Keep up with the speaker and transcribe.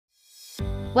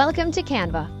Welcome to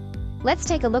Canva. Let's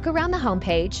take a look around the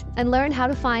homepage and learn how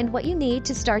to find what you need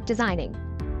to start designing.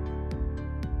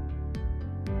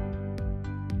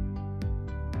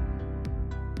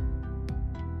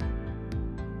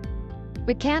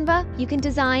 With Canva, you can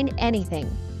design anything.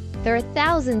 There are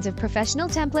thousands of professional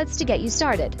templates to get you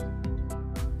started.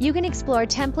 You can explore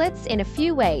templates in a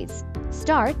few ways.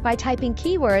 Start by typing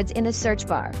keywords in the search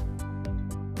bar.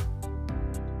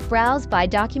 Browse by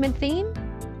document theme,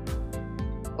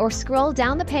 or scroll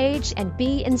down the page and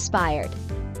be inspired.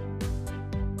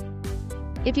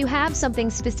 If you have something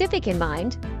specific in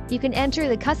mind, you can enter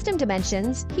the custom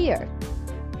dimensions here.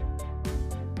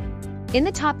 In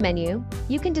the top menu,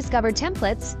 you can discover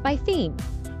templates by theme.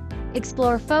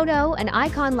 Explore photo and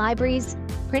icon libraries,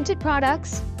 printed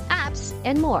products, apps,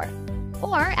 and more.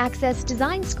 Or access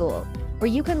Design School,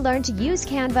 where you can learn to use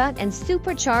Canva and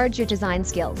supercharge your design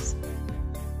skills.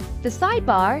 The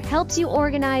sidebar helps you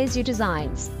organize your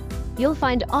designs. You'll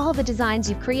find all the designs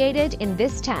you've created in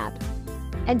this tab,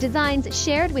 and designs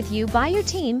shared with you by your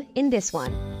team in this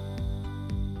one.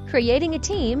 Creating a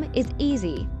team is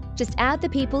easy. Just add the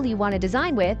people you want to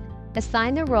design with,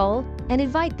 assign their role, and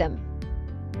invite them.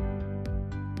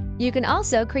 You can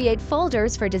also create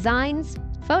folders for designs,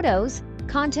 photos,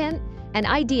 content, and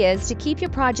ideas to keep your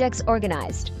projects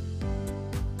organized.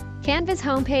 Canva's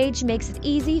homepage makes it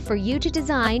easy for you to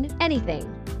design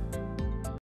anything.